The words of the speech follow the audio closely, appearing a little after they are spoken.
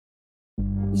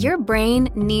Your brain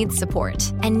needs support,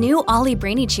 and new Ollie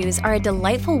Brainy Chews are a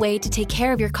delightful way to take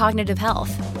care of your cognitive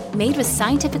health. Made with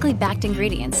scientifically backed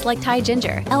ingredients like Thai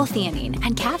ginger, L-theanine,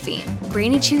 and caffeine,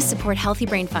 Brainy Chews support healthy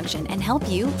brain function and help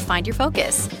you find your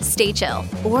focus, stay chill,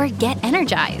 or get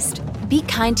energized. Be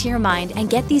kind to your mind and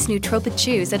get these nootropic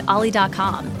chews at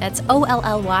ollie.com. That's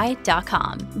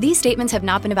OLLY.com. These statements have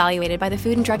not been evaluated by the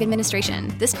Food and Drug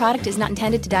Administration. This product is not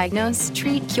intended to diagnose,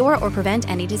 treat, cure, or prevent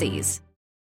any disease.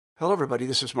 Hello, everybody.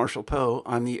 This is Marshall Poe.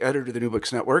 I'm the editor of the New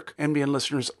Books Network. NBN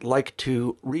listeners like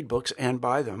to read books and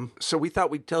buy them. So we thought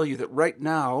we'd tell you that right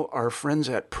now, our friends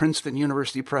at Princeton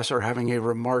University Press are having a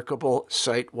remarkable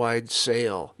site-wide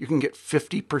sale. You can get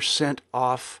 50%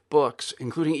 off books,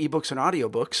 including ebooks and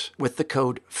audiobooks, with the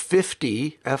code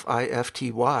 50,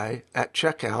 F-I-F-T-Y, at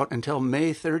checkout until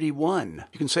May 31.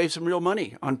 You can save some real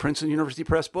money on Princeton University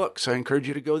Press books. I encourage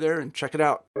you to go there and check it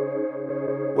out.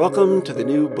 Welcome to the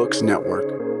New Books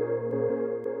Network.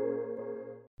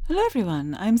 Hello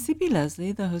everyone, I'm C.P.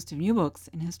 Leslie, the host of New Books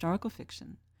in Historical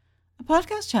Fiction, a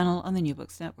podcast channel on the New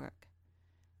Books Network.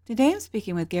 Today I'm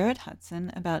speaking with Garrett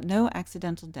Hudson about No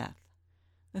Accidental Death,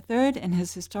 the third in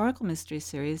his historical mystery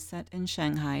series set in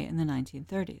Shanghai in the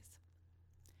 1930s.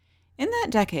 In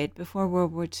that decade before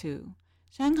World War II,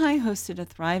 Shanghai hosted a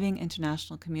thriving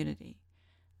international community,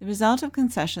 the result of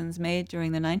concessions made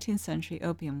during the 19th century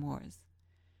Opium Wars.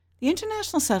 The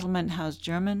international settlement housed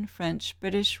German, French,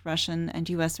 British, Russian, and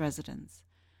U.S. residents,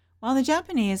 while the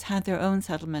Japanese had their own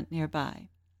settlement nearby.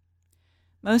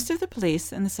 Most of the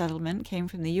police in the settlement came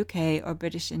from the UK or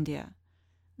British India,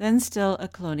 then still a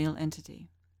colonial entity.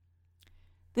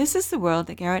 This is the world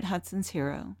that Garrett Hudson's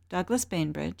hero, Douglas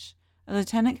Bainbridge, a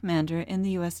lieutenant commander in the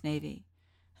U.S. Navy,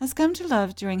 has come to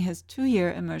love during his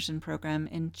 2-year immersion program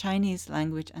in Chinese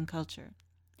language and culture.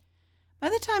 By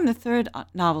the time the third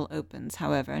novel opens,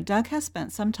 however, Doug has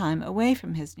spent some time away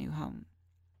from his new home.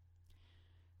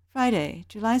 Friday,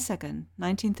 July 2nd,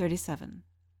 1937.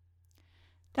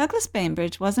 Douglas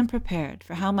Bainbridge wasn't prepared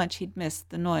for how much he'd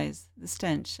missed the noise, the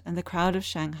stench, and the crowd of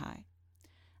Shanghai.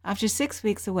 After 6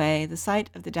 weeks away, the sight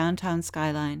of the downtown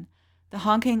skyline, the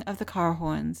honking of the car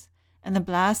horns, and the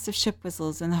blast of ship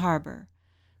whistles in the harbor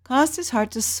caused his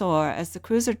heart to soar as the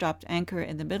cruiser dropped anchor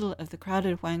in the middle of the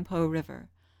crowded Huangpu River,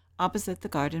 opposite the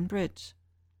Garden Bridge.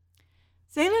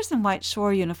 Sailors in white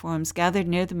shore uniforms gathered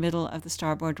near the middle of the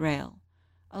starboard rail,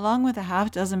 along with a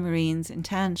half-dozen Marines in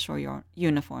tan shore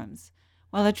uniforms,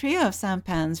 while a trio of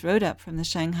sampans rowed up from the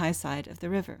Shanghai side of the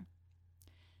river.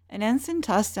 An ensign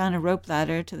tossed down a rope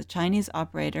ladder to the Chinese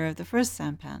operator of the first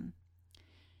sampan.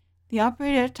 The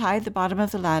operator tied the bottom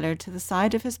of the ladder to the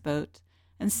side of his boat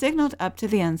and signaled up to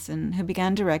the ensign, who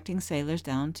began directing sailors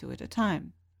down 2 at a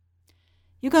time.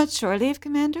 "You got shore leave,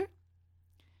 Commander?"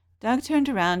 Doug turned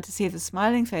around to see the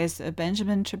smiling face of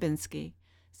Benjamin Trubinsky,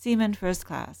 seaman first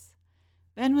class.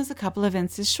 Ben was a couple of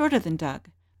inches shorter than Doug,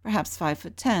 perhaps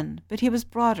 5'10", but he was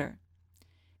broader.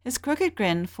 His crooked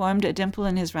grin formed a dimple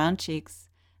in his round cheeks,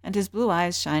 and his blue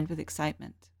eyes shined with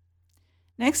excitement.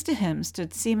 Next to him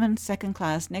stood Seaman Second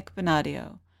Class Nick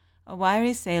Bonadio, a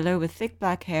wiry sailor with thick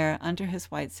black hair under his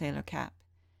white sailor cap.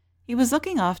 He was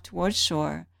looking off towards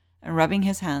shore and rubbing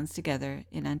his hands together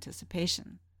in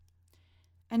anticipation.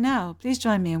 And now, please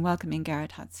join me in welcoming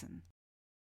Garrett Hudson.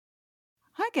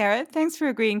 Hi, Garrett. Thanks for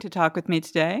agreeing to talk with me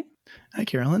today. Hi,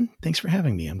 Carolyn. Thanks for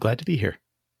having me. I'm glad to be here.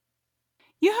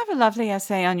 You have a lovely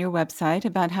essay on your website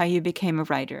about how you became a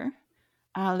writer.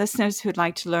 Listeners who'd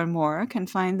like to learn more can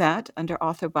find that under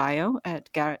author bio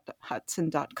at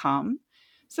garretthudson.com.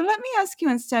 So let me ask you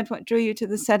instead what drew you to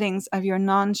the settings of your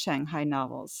non-Shanghai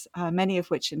novels, many of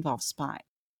which involve spy.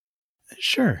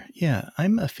 Sure. Yeah.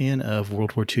 I'm a fan of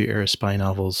World War II era spy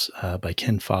novels by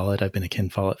Ken Follett. I've been a Ken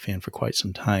Follett fan for quite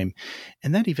some time.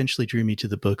 And that eventually drew me to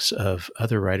the books of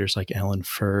other writers like Alan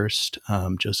Furst,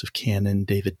 Joseph Cannon,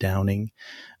 David Downing.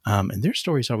 And their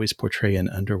stories always portray an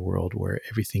underworld where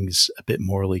everything's a bit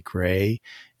morally gray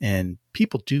and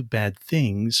people do bad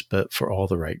things, but for all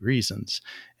the right reasons.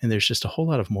 And there's just a whole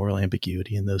lot of moral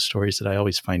ambiguity in those stories that I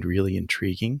always find really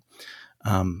intriguing.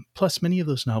 Plus, many of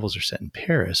those novels are set in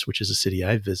Paris, which is a city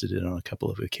I've visited on a couple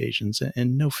of occasions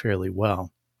and know fairly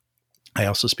well. I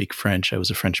also speak French. I was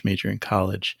a French major in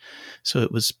college, so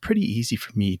it was pretty easy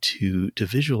for me to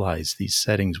visualize these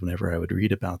settings whenever I would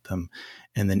read about them,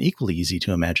 and then equally easy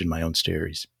to imagine my own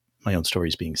stories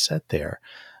being set there,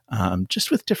 just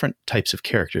with different types of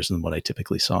characters than what I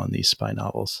typically saw in these spy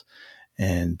novels.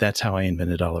 And that's how I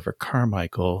invented Oliver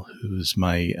Carmichael, who's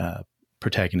my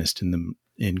protagonist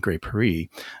in Grey Paris,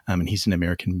 and he's an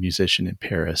American musician in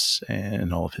Paris,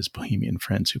 and all of his bohemian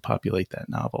friends who populate that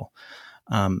novel.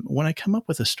 When I come up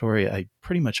with a story, I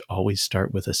pretty much always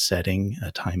start with a setting,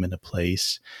 a time and a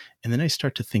place, and then I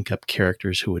start to think up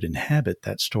characters who would inhabit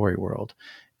that story world.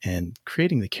 And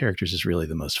creating the characters is really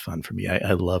the most fun for me.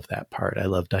 I love that part. I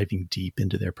love diving deep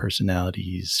into their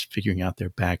personalities, figuring out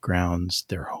their backgrounds,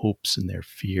 their hopes and their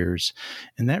fears.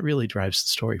 And that really drives the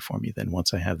story for me then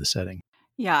once I have the setting.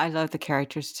 Yeah, I love the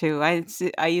characters too.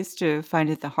 I used to find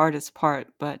it the hardest part,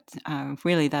 but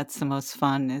really that's the most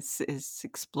fun is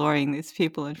exploring these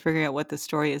people and figuring out what the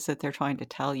story is that they're trying to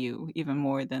tell you, even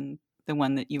more than the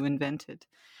one that you invented.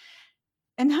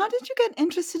 And how did you get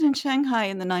interested in Shanghai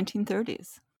in the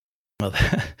 1930s? Well,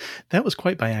 that was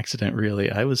quite by accident,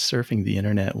 really. I was surfing the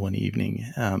internet one evening,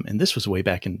 and this was way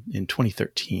back in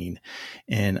 2013,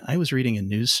 and I was reading a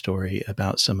news story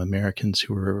about some Americans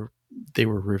who were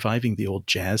reviving the old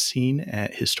jazz scene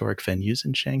at historic venues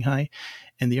in Shanghai,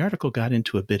 and the article got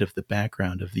into a bit of the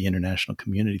background of the international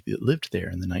community that lived there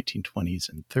in the 1920s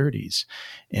and 30s,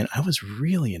 and I was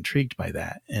really intrigued by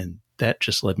that, and that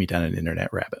just led me down an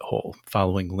internet rabbit hole,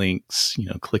 following links,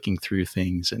 clicking through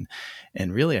things.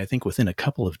 And really, I think within a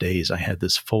couple of days, I had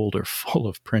this folder full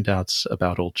of printouts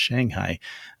about old Shanghai,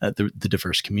 the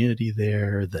diverse community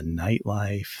there, the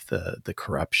nightlife, the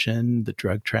corruption, the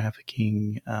drug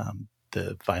trafficking,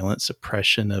 the violent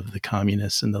suppression of the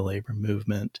communists and the labor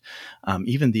movement,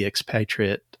 even the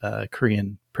expatriate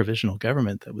Korean provisional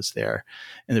government that was there.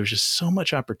 And there was just so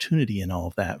much opportunity in all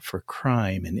of that for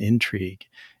crime and intrigue.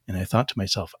 And I thought to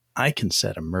myself, I can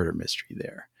set a murder mystery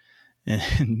there.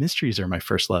 And mysteries are my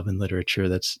first love in literature.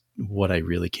 That's what I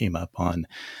really came up on.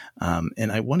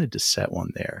 And I wanted to set one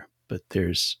there. But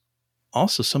there's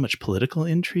also so much political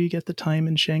intrigue at the time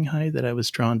in Shanghai that I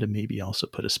was drawn to maybe also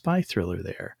put a spy thriller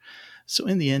there. So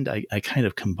in the end, I kind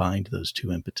of combined those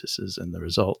two impetuses, and the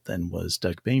result then was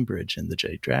Doug Bainbridge and the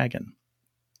Jade Dragon.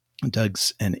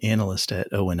 Doug's an analyst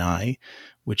at ONI,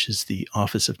 which is the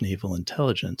Office of Naval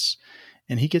Intelligence,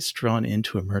 and he gets drawn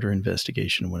into a murder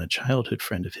investigation when a childhood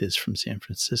friend of his from San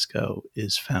Francisco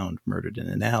is found murdered in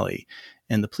an alley,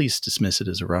 and the police dismiss it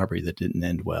as a robbery that didn't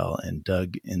end well, and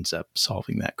Doug ends up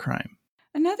solving that crime.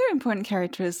 Another important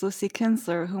character is Lucy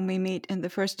Kinsler, whom we meet in the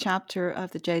first chapter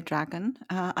of The Jade Dragon.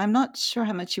 I'm not sure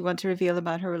how much you want to reveal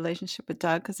about her relationship with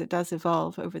Doug, because it does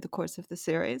evolve over the course of the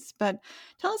series, but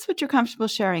tell us what you're comfortable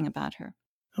sharing about her.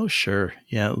 Oh, sure.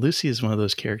 Yeah, Lucy is one of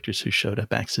those characters who showed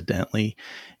up accidentally,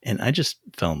 and I just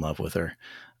fell in love with her.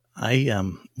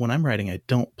 When I'm writing, I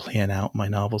don't plan out my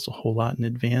novels a whole lot in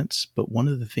advance, but one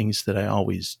of the things that I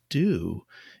always do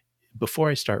before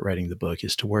I start writing the book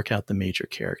is to work out the major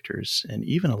characters and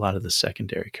even a lot of the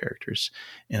secondary characters.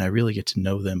 And I really get to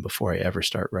know them before I ever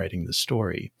start writing the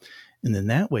story. And then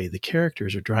that way, the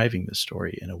characters are driving the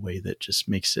story in a way that just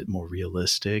makes it more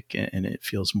realistic and it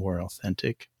feels more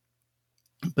authentic.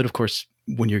 But of course,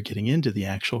 when you're getting into the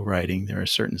actual writing, there are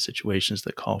certain situations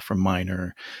that call for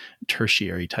minor,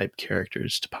 tertiary type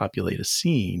characters to populate a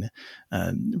scene,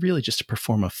 really just to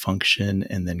perform a function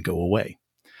and then go away.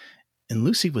 And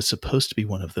Lucy was supposed to be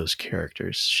one of those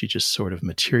characters. She just sort of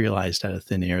materialized out of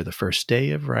thin air the first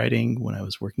day of writing when I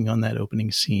was working on that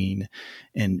opening scene.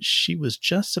 And she was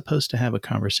just supposed to have a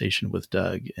conversation with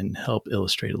Doug and help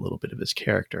illustrate a little bit of his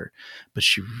character. But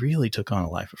she really took on a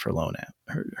life of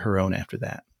her own after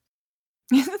that.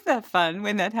 Isn't that fun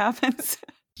when that happens?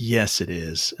 Yes, it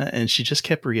is. And she just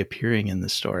kept reappearing in the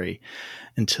story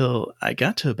until I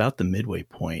got to about the midway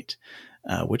point.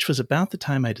 Which was about the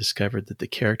time I discovered that the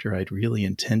character I'd really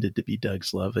intended to be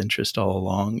Doug's love interest all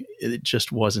along, it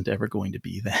just wasn't ever going to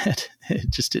be that. It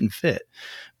just didn't fit.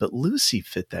 But Lucy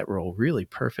fit that role really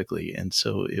perfectly. And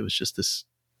so it was just this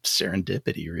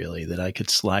serendipity, really, that I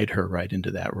could slide her right into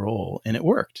that role. And it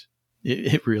worked.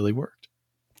 It really worked.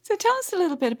 So tell us a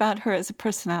little bit about her as a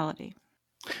personality.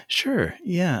 Sure.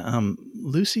 Yeah.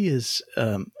 Lucy is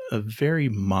a very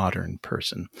modern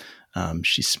person.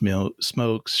 She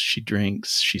smokes, she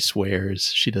drinks, she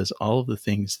swears, she does all of the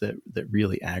things that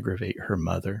really aggravate her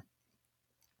mother.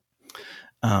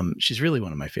 She's really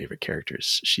one of my favorite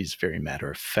characters. She's very matter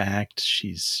of fact.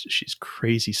 She's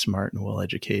crazy smart and well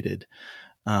educated.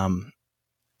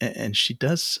 And she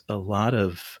does a lot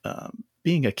of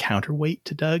being a counterweight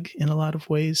to Doug in a lot of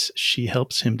ways. She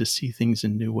helps him to see things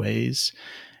in new ways.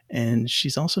 And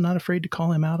she's also not afraid to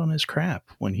call him out on his crap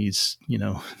when he's,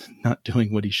 not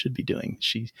doing what he should be doing.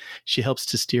 She helps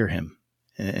to steer him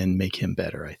and make him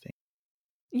better, I think.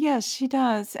 Yes, she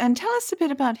does. And tell us a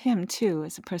bit about him, too,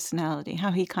 as a personality,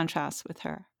 how he contrasts with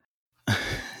her.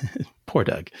 Poor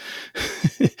Doug.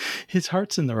 His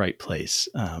heart's in the right place.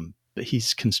 But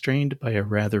he's constrained by a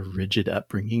rather rigid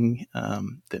upbringing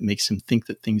that makes him think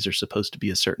that things are supposed to be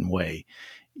a certain way.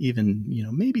 even,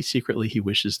 maybe secretly he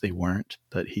wishes they weren't,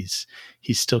 but he's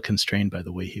still constrained by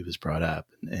the way he was brought up.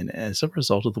 And as a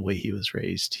result of the way he was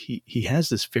raised, he has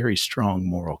this very strong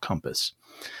moral compass.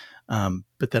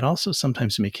 But that also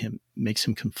sometimes makes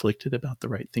him conflicted about the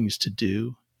right things to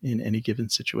do in any given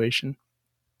situation.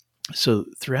 So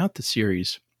throughout the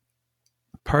series,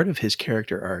 part of his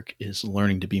character arc is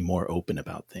learning to be more open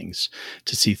about things,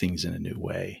 to see things in a new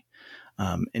way.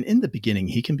 And in the beginning,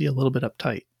 he can be a little bit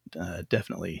uptight,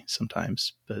 definitely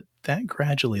sometimes, but that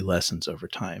gradually lessens over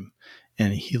time.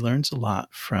 And he learns a lot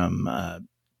from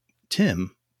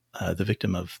Tim, the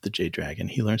victim of the Jade Dragon.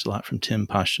 He learns a lot from Tim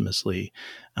posthumously.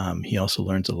 He also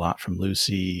learns a lot from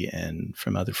Lucy and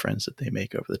from other friends that they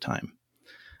make over the time.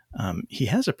 He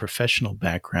has a professional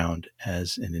background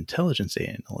as an intelligence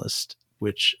analyst,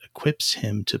 which equips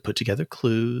him to put together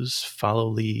clues, follow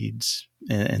leads,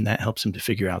 and that helps him to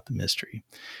figure out the mystery.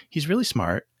 He's really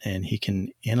smart, and he can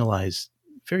analyze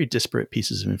very disparate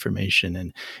pieces of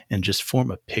information and just form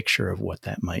a picture of what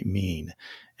that might mean.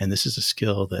 And this is a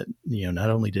skill that, not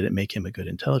only did it make him a good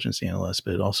intelligence analyst,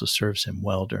 but it also serves him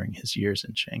well during his years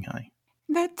in Shanghai.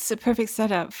 That's a perfect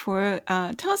setup for,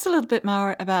 tell us a little bit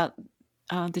more about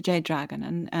the Jade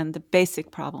Dragon and the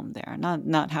basic problem there,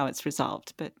 not how it's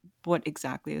resolved, but what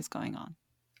exactly is going on.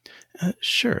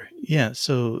 Sure. Yeah.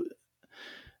 So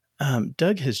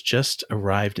Doug has just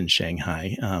arrived in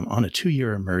Shanghai on a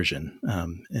 2-year immersion.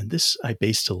 And this I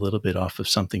based a little bit off of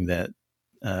something that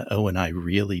O and I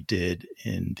really did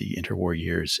in the interwar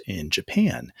years in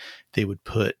Japan. They would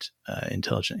put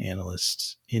intelligent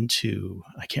analysts into,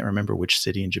 I can't remember which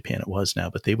city in Japan it was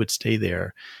now, but they would stay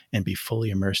there and be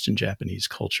fully immersed in Japanese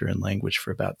culture and language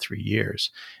for about 3 years.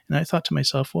 And I thought to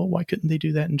myself, well, why couldn't they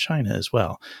do that in China as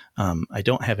well? I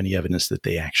don't have any evidence that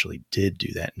they actually did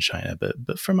do that in China,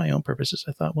 but for my own purposes,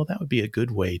 I thought, well, that would be a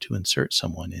good way to insert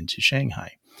someone into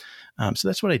Shanghai. So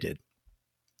that's what I did.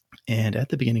 And at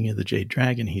the beginning of the Jade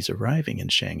Dragon, he's arriving in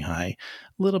Shanghai,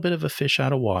 a little bit of a fish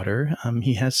out of water.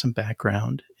 He has some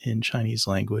background in Chinese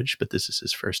language, but this is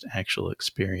his first actual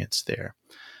experience there.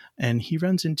 And he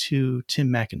runs into Tim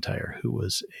McIntyre, who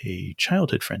was a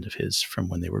childhood friend of his from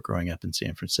when they were growing up in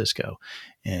San Francisco.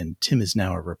 And Tim is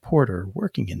now a reporter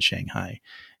working in Shanghai.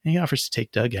 And he offers to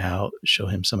take Doug out, show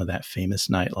him some of that famous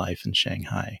nightlife in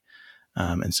Shanghai.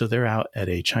 And so they're out at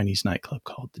a Chinese nightclub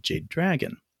called the Jade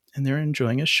Dragon. And they're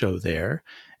enjoying a show there.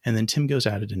 And then Tim goes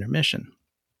out at intermission.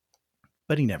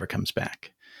 But he never comes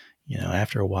back.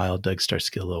 After a while, Doug starts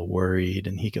to get a little worried,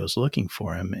 and he goes looking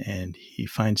for him, and he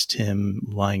finds Tim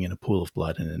lying in a pool of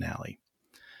blood in an alley.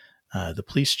 The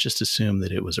police just assume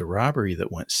that it was a robbery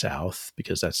that went south,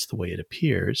 because that's the way it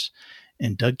appears,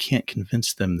 and Doug can't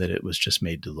convince them that it was just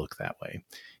made to look that way.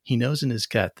 He knows in his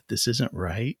gut that this isn't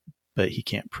right, but he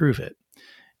can't prove it.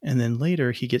 And then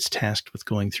later, he gets tasked with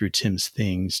going through Tim's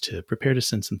things to prepare to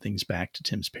send some things back to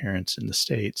Tim's parents in the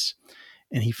States.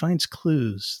 And he finds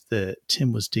clues that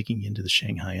Tim was digging into the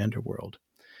Shanghai underworld.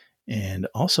 And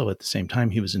also at the same time,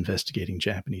 he was investigating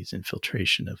Japanese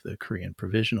infiltration of the Korean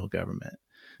Provisional Government.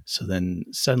 So then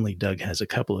suddenly Doug has a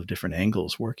couple of different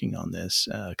angles working on this,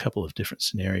 a couple of different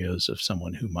scenarios of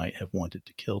someone who might have wanted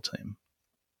to kill Tim.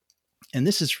 And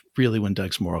this is really when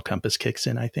Doug's moral compass kicks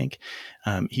in, I think.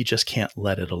 He just can't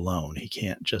let it alone. He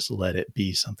can't just let it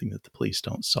be something that the police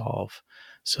don't solve.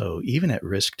 So even at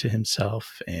risk to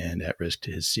himself and at risk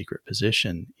to his secret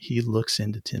position, he looks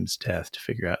into Tim's death to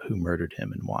figure out who murdered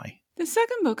him and why. The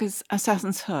second book is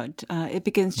Assassin's Hood. It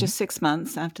begins just 6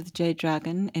 months after the Jade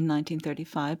Dragon in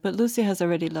 1935, but Lucy has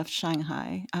already left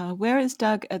Shanghai. Where is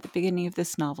Doug at the beginning of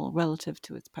this novel relative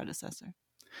to its predecessor?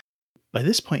 By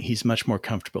this point, he's much more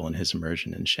comfortable in his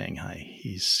immersion in Shanghai.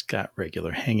 He's got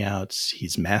regular hangouts.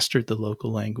 He's mastered the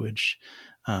local language.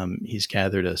 He's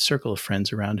gathered a circle of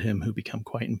friends around him who become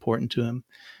quite important to him.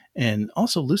 And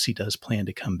also, Lucy does plan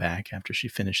to come back after she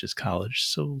finishes college,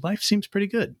 so life seems pretty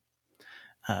good.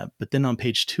 But then on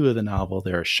page 2 of the novel,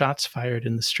 there are shots fired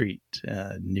in the street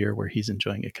near where he's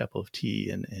enjoying a cup of tea,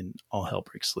 and all hell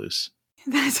breaks loose.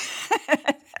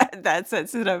 That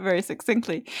sets it up very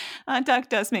succinctly. Doug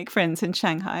does make friends in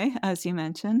Shanghai, as you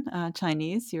mentioned,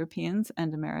 Chinese, Europeans,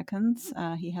 and Americans.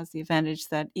 He has the advantage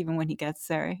that even when he gets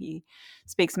there, he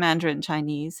speaks Mandarin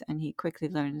Chinese, and he quickly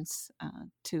learns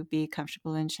to be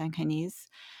comfortable in Shanghainese.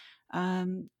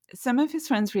 Some of his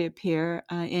friends reappear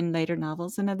in later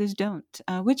novels and others don't.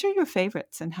 Which are your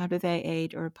favorites, and how do they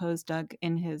aid or oppose Doug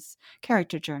in his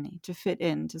character journey to fit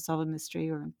in, to solve a mystery,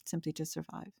 or simply to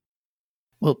survive?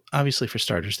 Well, obviously, for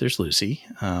starters, there's Lucy,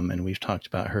 and we've talked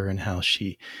about her and how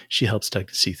she helps Doug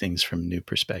to see things from new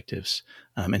perspectives.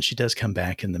 And she does come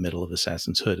back in the middle of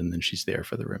Assassin's Hood, and then she's there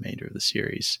for the remainder of the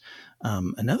series.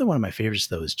 Another one of my favorites,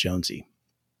 though, is Jonesy.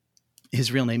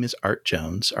 His real name is Art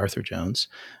Jones, Arthur Jones,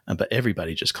 but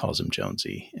everybody just calls him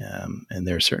Jonesy. And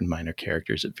there are certain minor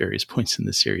characters at various points in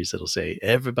the series that'll say,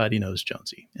 everybody knows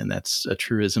Jonesy. And that's a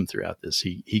truism throughout this.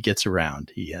 He gets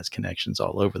around. He has connections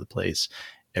all over the place.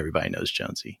 Everybody knows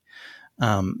Jonesy.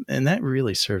 And that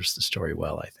really serves the story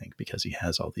well, I think, because he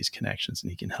has all these connections and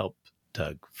he can help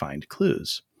Doug find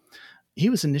clues. He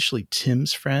was initially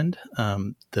Tim's friend,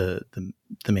 the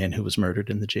man who was murdered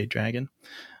in the Jade Dragon.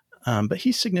 But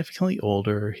he's significantly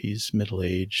older. He's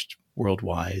middle-aged,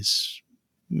 world-wise,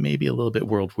 maybe a little bit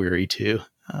world-weary too.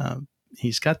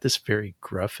 He's got this very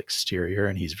gruff exterior,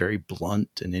 and he's very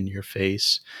blunt and in your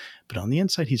face. But on the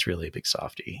inside, he's really a big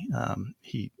softy.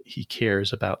 He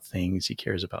cares about things. He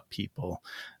cares about people.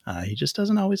 He just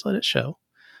doesn't always let it show.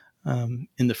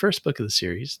 In the first book of the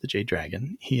series, The Jade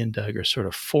Dragon, he and Doug are sort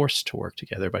of forced to work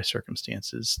together by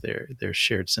circumstances, their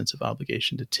shared sense of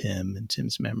obligation to Tim and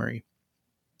Tim's memory.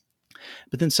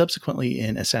 But then subsequently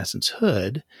in Assassin's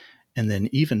Hood, and then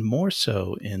even more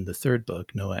so in the third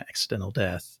book, No Accidental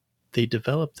Death, they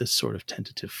develop this sort of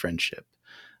tentative friendship.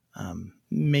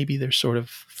 Maybe they're sort of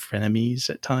frenemies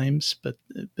at times, but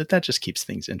that just keeps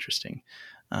things interesting.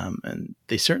 And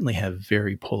they certainly have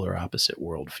very polar opposite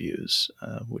worldviews,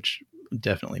 which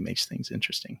definitely makes things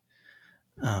interesting.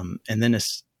 And then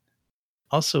it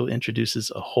also introduces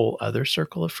a whole other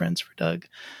circle of friends for Doug.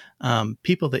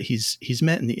 People that he's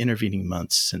met in the intervening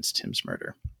months since Tim's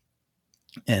murder.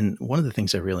 And one of the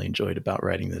things I really enjoyed about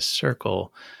writing this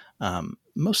circle,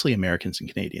 mostly Americans and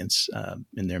Canadians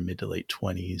in their mid to late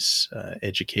 20s,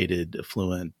 educated,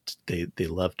 affluent, they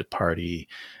love to party.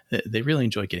 They really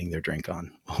enjoy getting their drink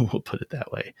on, we'll put it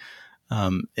that way.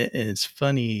 And it's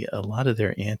funny, a lot of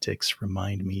their antics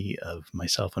remind me of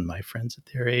myself and my friends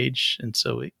at their age. And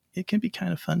so it can be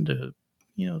kind of fun to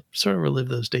sort of relive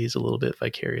those days a little bit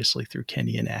vicariously through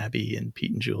Kenny and Abby and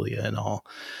Pete and Julia and all.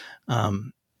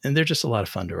 And they're just a lot of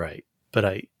fun to write. But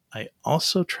I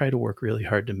also try to work really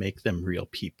hard to make them real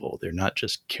people. They're not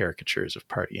just caricatures of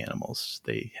party animals.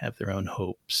 They have their own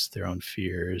hopes, their own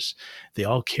fears. They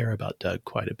all care about Doug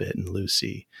quite a bit and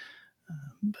Lucy.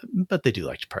 But they do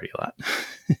like to party a lot.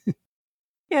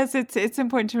 Yes, it's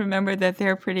important to remember that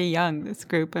they're pretty young, this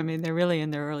group. I mean, they're really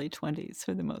in their early 20s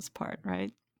for the most part,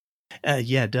 right?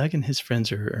 Yeah, Doug and his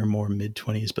friends are more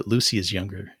mid-20s, but Lucy is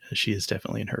younger. She is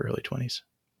definitely in her early 20s.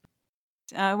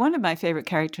 One of my favorite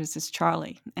characters is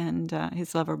Charlie and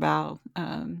his lover, Bao.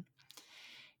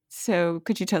 So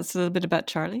could you tell us a little bit about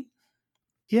Charlie?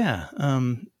 Yeah,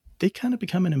 they kind of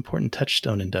become an important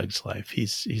touchstone in Doug's life.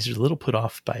 He's a little put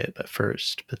off by it at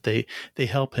first, but they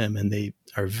help him, and they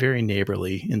are very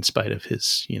neighborly in spite of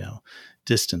his,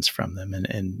 distance from them.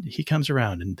 And he comes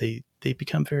around, and they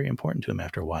become very important to him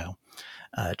after a while.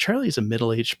 Charlie is a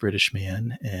middle-aged British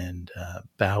man, and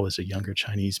Bao is a younger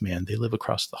Chinese man. They live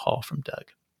across the hall from Doug.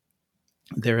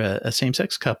 They're a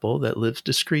same-sex couple that lives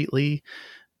discreetly,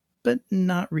 but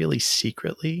not really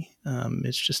secretly.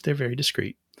 It's just they're very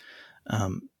discreet.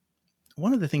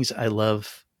 One of the things I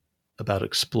love about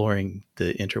exploring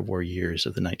the interwar years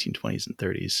of the 1920s and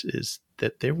 30s is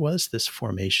that there was this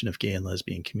formation of gay and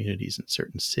lesbian communities in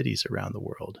certain cities around the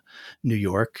world. New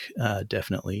York,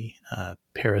 definitely,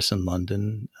 Paris and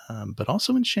London, but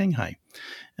also in Shanghai.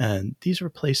 And these were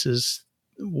places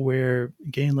where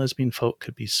gay and lesbian folk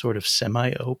could be sort of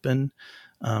semi-open,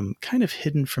 kind of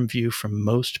hidden from view from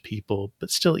most people,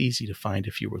 but still easy to find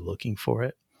if you were looking for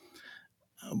it.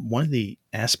 One of the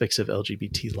aspects of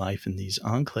LGBT life in these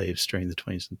enclaves during the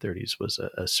 20s and 30s was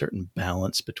a certain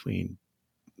balance between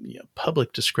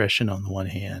public discretion on the one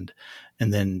hand,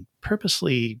 and then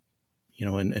purposely,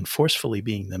 and forcefully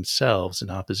being themselves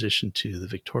in opposition to the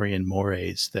Victorian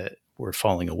mores that were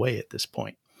falling away at this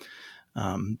point,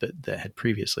 that had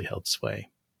previously held sway.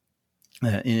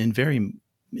 In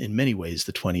many ways,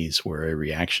 the 20s were a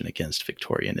reaction against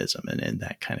Victorianism, and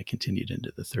that kind of continued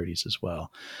into the 30s as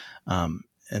well.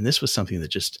 And this was something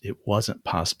that it wasn't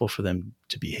possible for them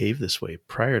to behave this way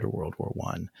prior to World War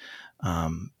I.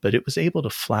 But it was able to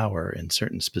flower in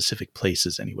certain specific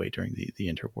places anyway during the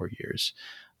interwar years.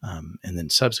 And then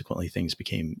subsequently things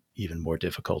became even more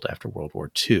difficult after World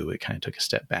War II. It kind of took a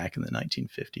step back in the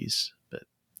 1950s, but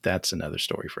that's another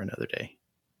story for another day.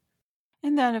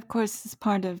 And that, of course, is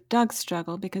part of Doug's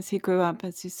struggle because he grew up,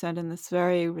 as you said, in this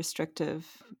very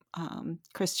restrictive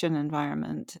Christian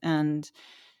environment. And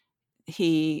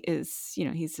he is,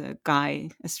 he's a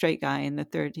straight guy in the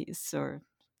 30s, or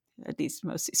at least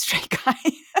mostly straight guy.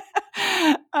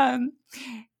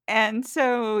 And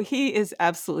so he is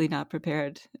absolutely not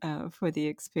prepared for the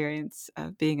experience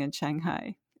of being in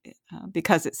Shanghai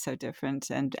because it's so different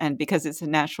and because it's a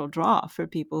natural draw for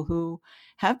people who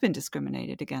have been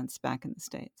discriminated against back in the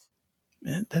States.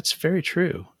 That's very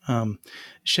true.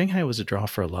 Shanghai was a draw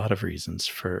for a lot of reasons.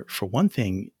 For one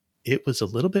thing, it was a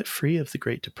little bit free of the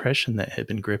Great Depression that had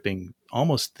been gripping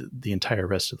almost the entire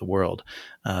rest of the world.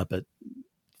 But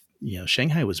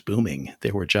Shanghai was booming.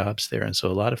 There were jobs there. And so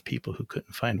a lot of people who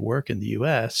couldn't find work in the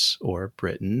US or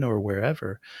Britain or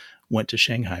wherever went to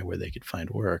Shanghai where they could find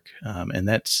work. And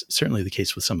that's certainly the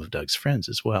case with some of Doug's friends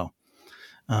as well.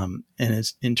 And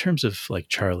as in terms of like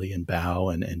Charlie and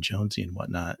Bao and Jonesy and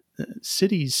whatnot,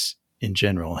 cities in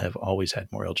general have always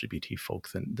had more LGBT folk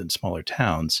than smaller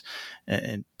towns.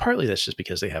 And partly that's just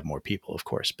because they have more people, of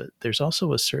course, but there's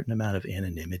also a certain amount of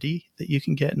anonymity that you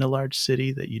can get in a large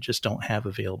city that you just don't have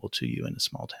available to you in a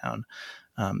small town.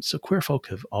 So queer folk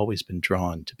have always been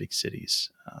drawn to big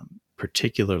cities,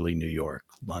 particularly New York,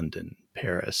 London,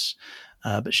 Paris,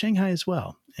 but Shanghai as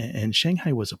well. And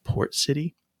Shanghai was a port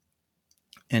city.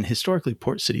 And historically,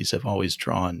 port cities have always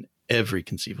drawn every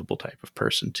conceivable type of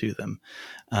person to them.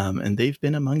 And they've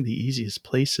been among the easiest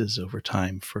places over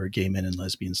time for gay men and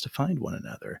lesbians to find one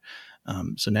another.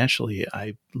 So naturally,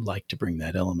 I like to bring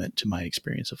that element to my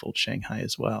experience of Old Shanghai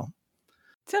as well.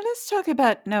 So let's talk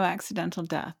about No Accidental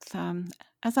Death.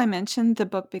 As I mentioned, the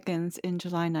book begins in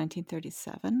July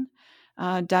 1937.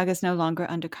 Doug is no longer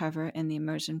undercover in the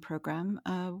immersion program.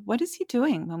 What is he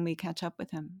doing when we catch up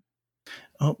with him?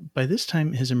 Well, by this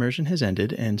time, his immersion has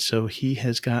ended, and so he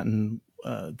has gotten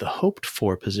the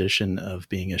hoped-for position of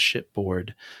being a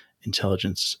shipboard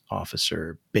intelligence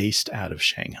officer based out of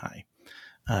Shanghai.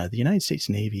 The United States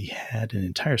Navy had an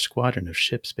entire squadron of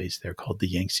ships based there called the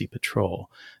Yangtze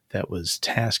Patrol that was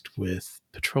tasked with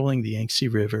patrolling the Yangtze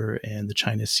River and the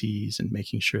China Seas and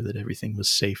making sure that everything was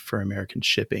safe for American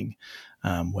shipping,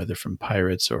 whether from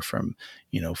pirates or from,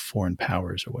 foreign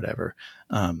powers or whatever.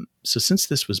 So since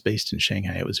this was based in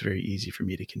Shanghai, it was very easy for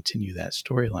me to continue that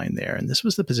storyline there. And this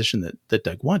was the position that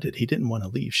Doug wanted. He didn't want to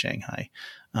leave Shanghai.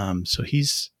 So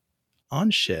he's on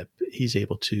ship, he's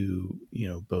able to,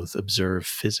 both observe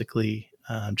physically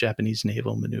Japanese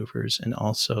naval maneuvers and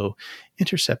also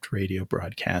intercept radio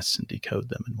broadcasts and decode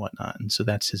them and whatnot. And so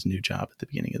that's his new job at the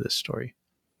beginning of this story.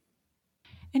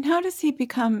 And how does he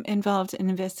become involved in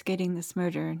investigating this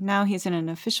murder? Now he's in an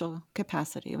official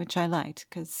capacity, which I liked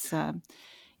because,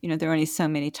 there are only so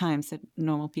many times that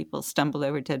normal people stumble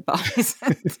over dead bodies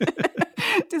and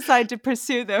decide to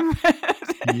pursue them.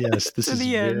 Yes, this is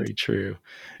very true.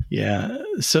 Yeah.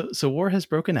 So war has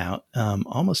broken out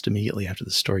almost immediately after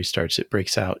the story starts. It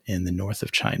breaks out in the north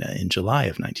of China in July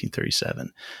of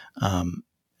 1937.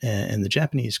 And the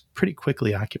Japanese pretty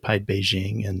quickly occupied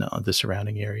Beijing and the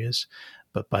surrounding areas.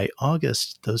 But by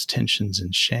August, those tensions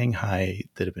in Shanghai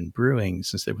that have been brewing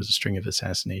since there was a string of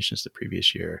assassinations the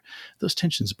previous year, those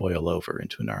tensions boil over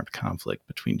into an armed conflict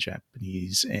between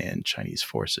Japanese and Chinese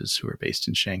forces who are based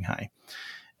in Shanghai.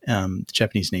 The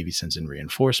Japanese Navy sends in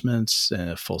reinforcements, and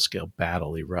a full-scale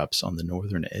battle erupts on the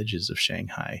northern edges of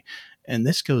Shanghai. And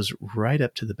this goes right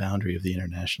up to the boundary of the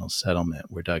international settlement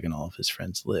where Doug and all of his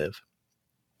friends live.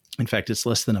 In fact, it's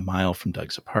less than a mile from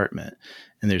Doug's apartment,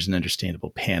 and there's an understandable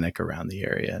panic around the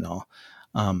area and all.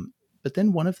 But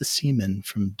then one of the seamen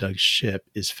from Doug's ship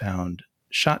is found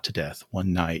shot to death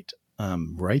one night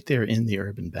right there in the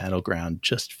urban battleground,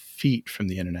 just feet from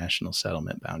the international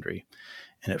settlement boundary.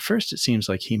 And at first, it seems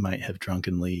like he might have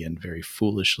drunkenly and very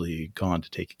foolishly gone to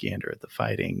take a gander at the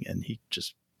fighting, and he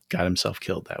just got himself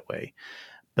killed that way.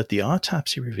 But the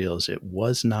autopsy reveals it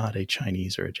was not a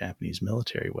Chinese or a Japanese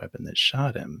military weapon that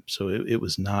shot him, so it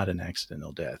was not an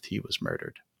accidental death. He was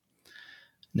murdered.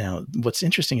 Now, what's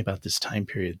interesting about this time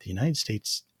period, the United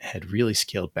States had really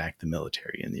scaled back the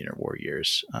military in the interwar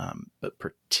years, but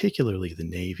particularly the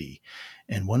Navy.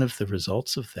 And one of the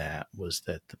results of that was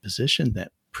that the position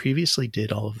that previously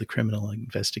did all of the criminal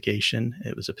investigation,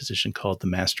 it was a position called the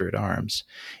Master at Arms,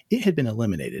 it had been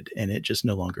eliminated and it just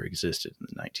no longer existed in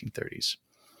the 1930s.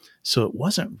 So it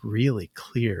wasn't really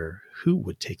clear who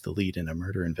would take the lead in a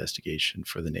murder investigation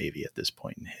for the Navy at this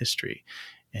point in history.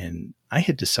 And I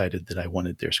had decided that I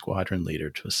wanted their squadron leader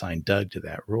to assign Doug to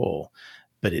that role.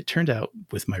 But it turned out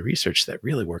with my research that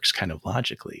really works kind of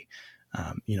logically.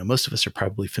 Most of us are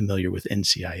probably familiar with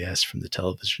NCIS from the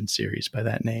television series by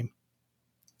that name.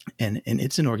 And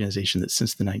it's an organization that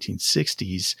since the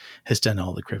 1960s has done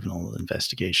all the criminal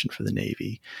investigation for the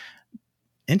Navy.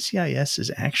 NCIS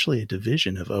is actually a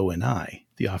division of ONI,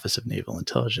 the Office of Naval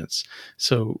Intelligence.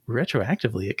 So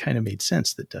retroactively, it kind of made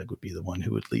sense that Doug would be the one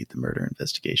who would lead the murder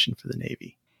investigation for the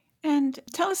Navy. And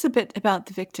tell us a bit about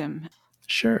the victim.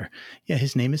 Sure. Yeah,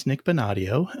 his name is Nick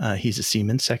Bonadio. He's a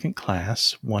seaman second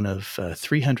class, one of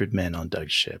 300 men on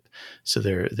Doug's ship. So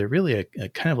they're really a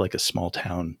kind of like a small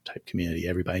town type community.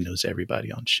 Everybody knows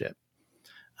everybody on ship.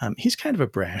 He's kind of a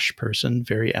brash person,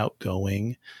 very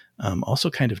outgoing, also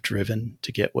kind of driven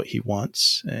to get what he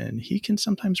wants, and he can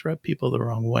sometimes rub people the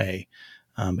wrong way.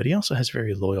 But he also has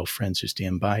very loyal friends who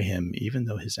stand by him, even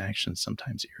though his actions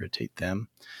sometimes irritate them.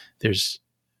 There's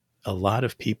a lot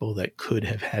of people that could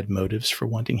have had motives for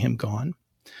wanting him gone.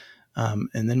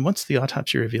 And then once the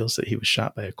autopsy reveals that he was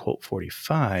shot by a Colt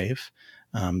 45,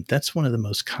 that's one of the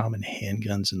most common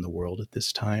handguns in the world at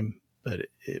this time, but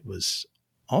it was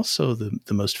also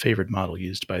the most favored model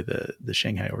used by the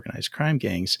Shanghai organized crime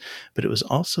gangs, but it was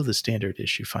also the standard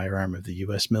issue firearm of the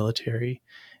U.S. military,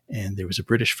 and there was a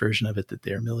British version of it that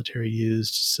their military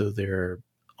used, so there are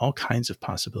all kinds of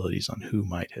possibilities on who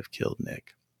might have killed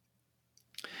Nick.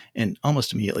 And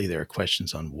almost immediately there are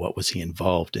questions on what was he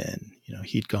involved in.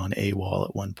 He'd gone AWOL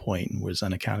at one point and was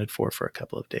unaccounted for a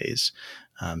couple of days,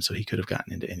 so he could have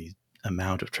gotten into any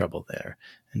amount of trouble there.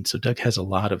 And so Doug has a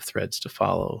lot of threads to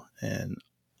follow, and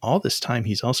all this time,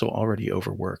 he's also already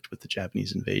overworked with the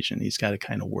Japanese invasion. He's got to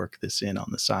kind of work this in on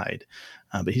the side.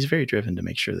 But he's very driven to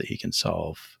make sure that he can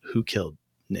solve who killed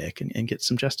Nick and get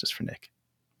some justice for Nick.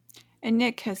 And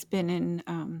Nick has been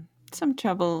in some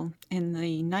trouble in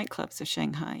the nightclubs of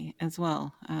Shanghai as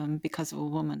well because of a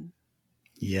woman.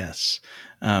 Yes.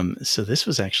 So this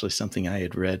was actually something I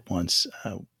had read once.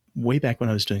 Way back when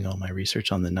I was doing all my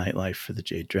research on the nightlife for the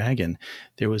Jade Dragon,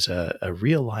 there was a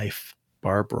real-life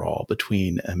bar brawl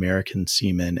between American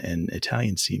seamen and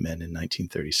Italian seamen in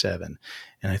 1937.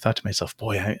 And I thought to myself,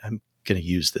 boy, I'm going to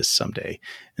use this someday.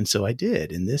 And so I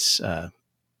did. In this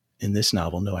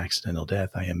novel, No Accidental Death,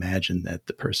 I imagine that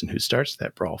the person who starts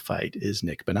that brawl fight is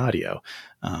Nick Bonadio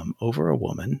over a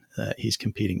woman that he's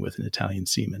competing with an Italian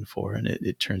seaman for. And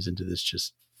it turns into this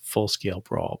just full-scale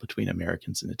brawl between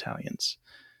Americans and Italians.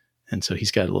 And so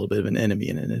he's got a little bit of an enemy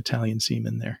in an Italian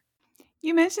seaman there.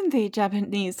 You mentioned the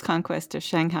Japanese conquest of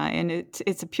Shanghai, and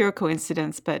it's a pure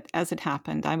coincidence, but as it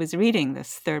happened, I was reading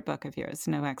this third book of yours,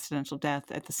 No Accidental Death,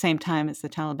 at the same time as the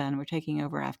Taliban were taking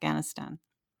over Afghanistan.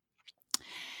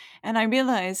 And I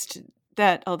realized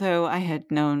that although I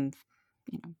had known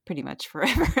pretty much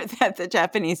forever that the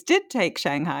Japanese did take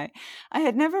Shanghai, I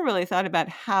had never really thought about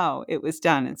how it was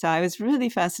done. And so I was really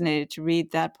fascinated to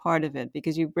read that part of it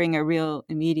because you bring a real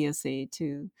immediacy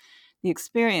to the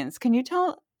experience. Can you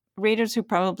tell readers who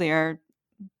probably are,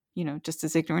 just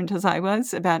as ignorant as I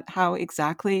was about how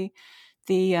exactly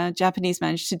the Japanese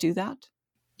managed to do that?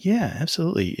 Yeah,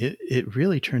 absolutely. It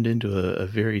really turned into a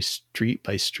very street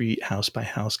by street, house by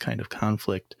house kind of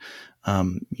conflict.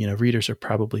 Readers are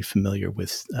probably familiar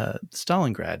with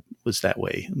Stalingrad was that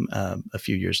way a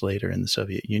few years later in the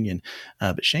Soviet Union.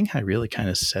 But Shanghai really kind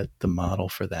of set the model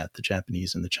for that. The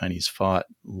Japanese and the Chinese fought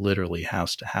literally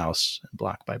house to house,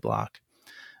 block by block.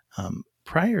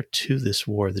 Prior to this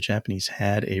war, the Japanese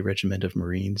had a regiment of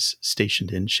Marines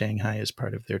stationed in Shanghai as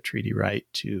part of their treaty right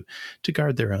to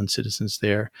guard their own citizens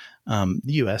there. The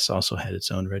U.S. also had its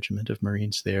own regiment of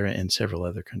Marines there, and several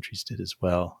other countries did as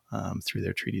well through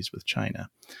their treaties with China.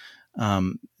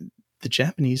 The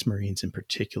Japanese Marines in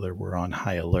particular were on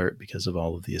high alert because of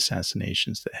all of the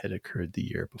assassinations that had occurred the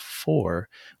year before,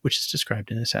 which is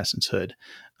described in Assassin's Hood.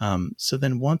 So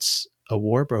then once a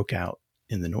war broke out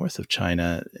in the north of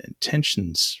China,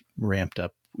 tensions ramped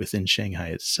up within Shanghai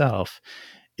itself.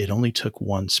 It only took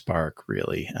one spark,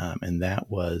 really, and that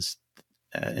was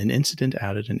an incident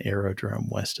out at an aerodrome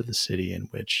west of the city in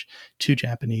which 2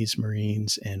 Japanese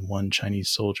Marines and 1 Chinese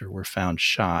soldier were found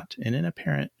shot in an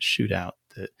apparent shootout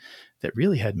that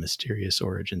really had mysterious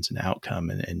origins and outcome,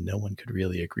 and no one could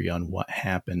really agree on what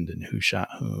happened and who shot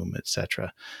whom,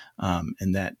 etc.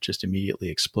 And that just immediately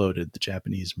exploded. The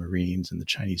Japanese Marines and the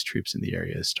Chinese troops in the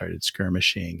area started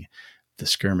skirmishing. The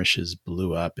skirmishes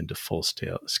blew up into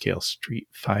full-scale street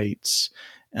fights,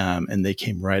 and they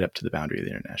came right up to the boundary of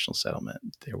the international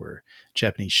settlement. There were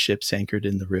Japanese ships anchored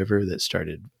in the river that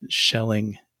started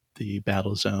shelling the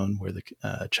battle zone where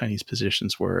the Chinese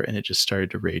positions were, and it just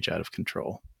started to rage out of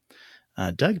control.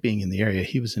 Doug, being in the area,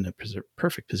 he was in a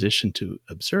perfect position to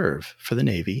observe for the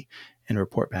Navy and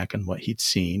report back on what he'd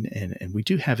seen. And we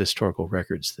do have historical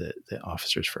records that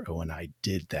officers for ONI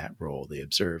did that role. They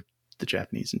observed the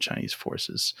Japanese and Chinese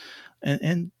forces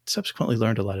and subsequently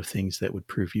learned a lot of things that would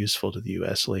prove useful to the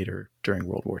U.S. later during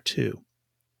World War II.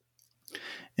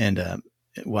 And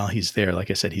while he's there, like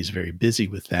I said, he's very busy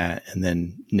with that. And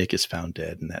then Nick is found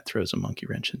dead, and that throws a monkey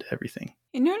wrench into everything.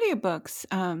 In earlier books,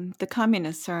 the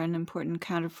communists are an important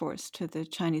counterforce to the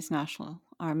Chinese National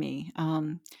Army.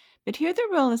 But here their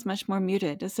role is much more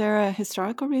muted. Is there a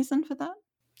historical reason for that?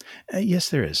 Yes,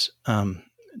 there is.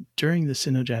 During the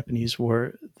Sino-Japanese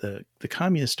War, the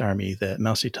communist army that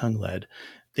Mao Zedong led,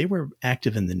 they were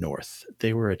active in the north.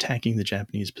 They were attacking the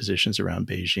Japanese positions around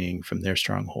Beijing from their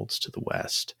strongholds to the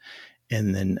west.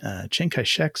 And then Chiang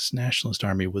Kai-shek's nationalist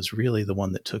army was really the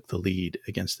one that took the lead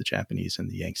against the Japanese in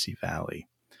the Yangtze Valley.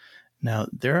 Now,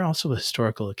 there are also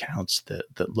historical accounts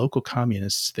that local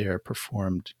communists there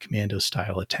performed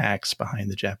commando-style attacks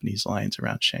behind the Japanese lines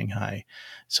around Shanghai.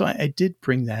 So I did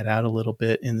bring that out a little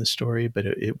bit in the story, but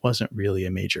it wasn't really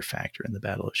a major factor in the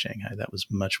Battle of Shanghai. That was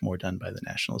much more done by the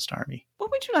Nationalist Army.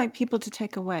 What would you like people to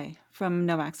take away from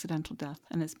No Accidental Death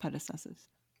and its predecessors?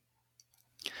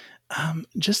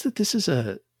 Just that this is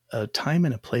a time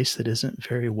and a place that isn't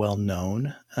very well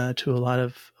known to a lot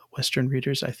of Western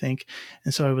readers, I think.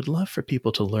 And so I would love for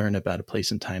people to learn about a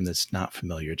place and time that's not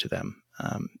familiar to them.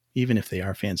 Even if they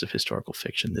are fans of historical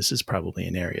fiction, this is probably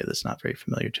an area that's not very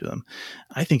familiar to them.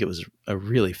 I think it was a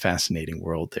really fascinating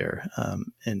world there.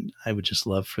 And I would just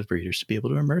love for the readers to be able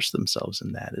to immerse themselves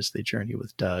in that as they journey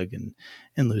with Doug and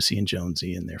Lucy and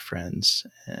Jonesy and their friends.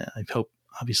 I hope,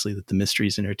 obviously, that the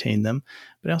mysteries entertain them,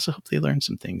 but I also hope they learn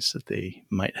some things that they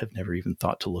might have never even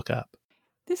thought to look up.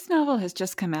 This novel has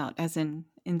just come out, as in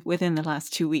within the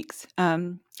last 2 weeks.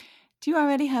 Do you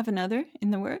already have another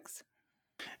in the works?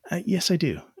 Yes, I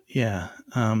do. Yeah.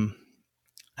 I'm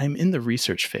in the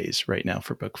research phase right now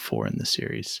for book 4 in the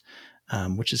series,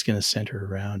 which is going to center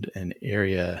around an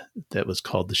area that was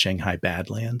called the Shanghai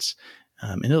Badlands.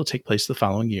 And it'll take place the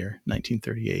following year,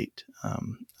 1938.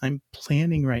 I'm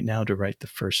planning right now to write the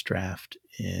first draft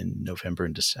in November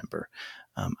and December.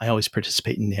 I always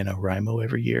participate in NaNoWriMo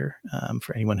every year.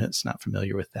 For anyone that's not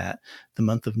familiar with that, the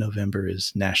month of November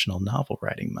is National Novel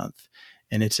Writing Month,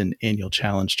 and it's an annual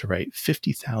challenge to write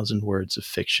 50,000 words of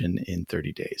fiction in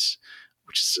 30 days,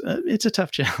 which is it's a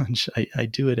tough challenge. I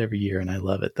do it every year, and I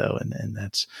love it, though, and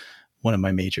that's one of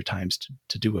my major times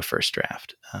to do a first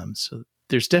draft. So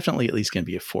there's definitely at least going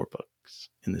to be 4 books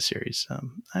in the series.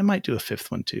 I might do a 5th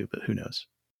one, too, but who knows?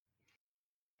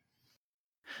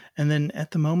 And then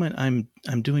at the moment, I'm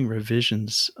doing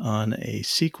revisions on a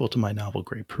sequel to my novel,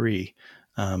 Grey Paris.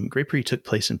 Grey Paris took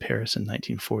place in Paris in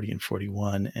 1940 and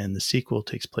 41, and the sequel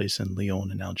takes place in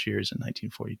Lyon and Algiers in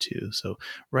 1942. So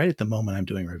right at the moment, I'm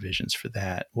doing revisions for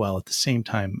that, while at the same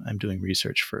time, I'm doing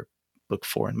research for book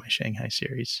 4 in my Shanghai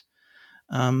series.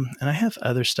 And I have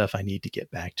other stuff I need to get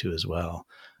back to as well.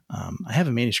 I have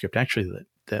a manuscript, actually,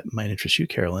 that might interest you,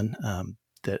 Carolyn,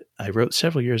 that I wrote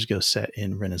several years ago set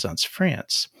in Renaissance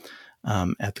France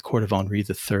at the court of Henri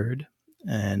III.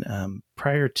 And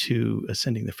prior to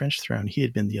ascending the French throne, he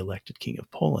had been the elected king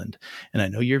of Poland. And I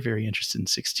know you're very interested in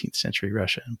 16th century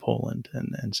Russia and Poland,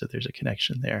 and so there's a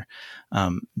connection there.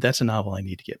 That's a novel I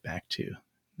need to get back to.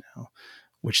 Now,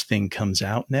 which thing comes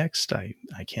out next, I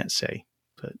can't say,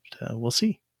 but we'll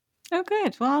see. Oh,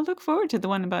 good. Well, I'll look forward to the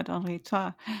one about Henri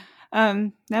III.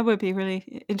 That would be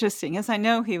really interesting, as I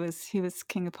know he was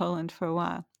king of Poland for a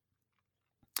while.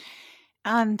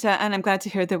 And I'm glad to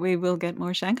hear that we will get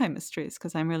more Shanghai mysteries,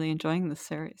 because I'm really enjoying this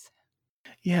series.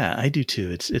 Yeah, I do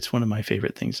too. It's one of my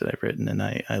favorite things that I've written, and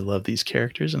I love these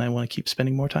characters, and I want to keep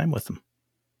spending more time with them.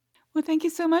 Well, thank you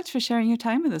so much for sharing your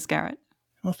time with us, Garrett.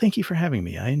 Well, thank you for having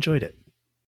me. I enjoyed it.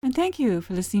 And thank you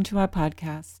for listening to our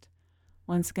podcast.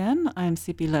 Once again, I'm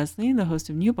C.P. Leslie, the host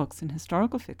of New Books in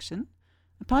Historical Fiction,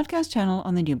 a podcast channel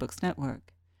on the New Books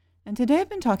Network. And today I've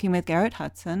been talking with Garrett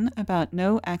Hudson about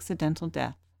No Accidental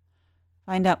Death.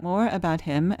 Find out more about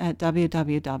him at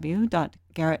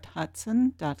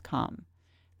www.garretthudson.com.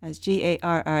 That's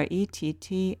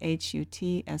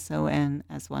GarrettHutson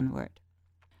as one word.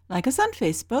 Like us on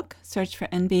Facebook, search for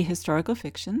NB Historical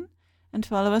Fiction, and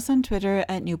follow us on Twitter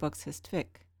at New Books HistFic.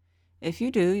 If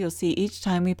you do, you'll see each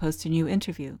time we post a new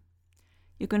interview.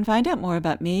 You can find out more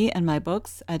about me and my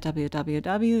books at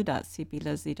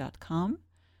www.cpleslie.com,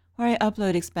 where I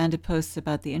upload expanded posts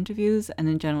about the interviews and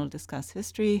in general discuss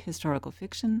history, historical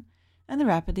fiction, and the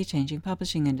rapidly changing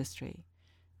publishing industry.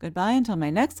 Goodbye until my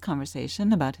next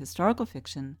conversation about historical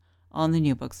fiction on the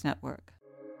New Books Network.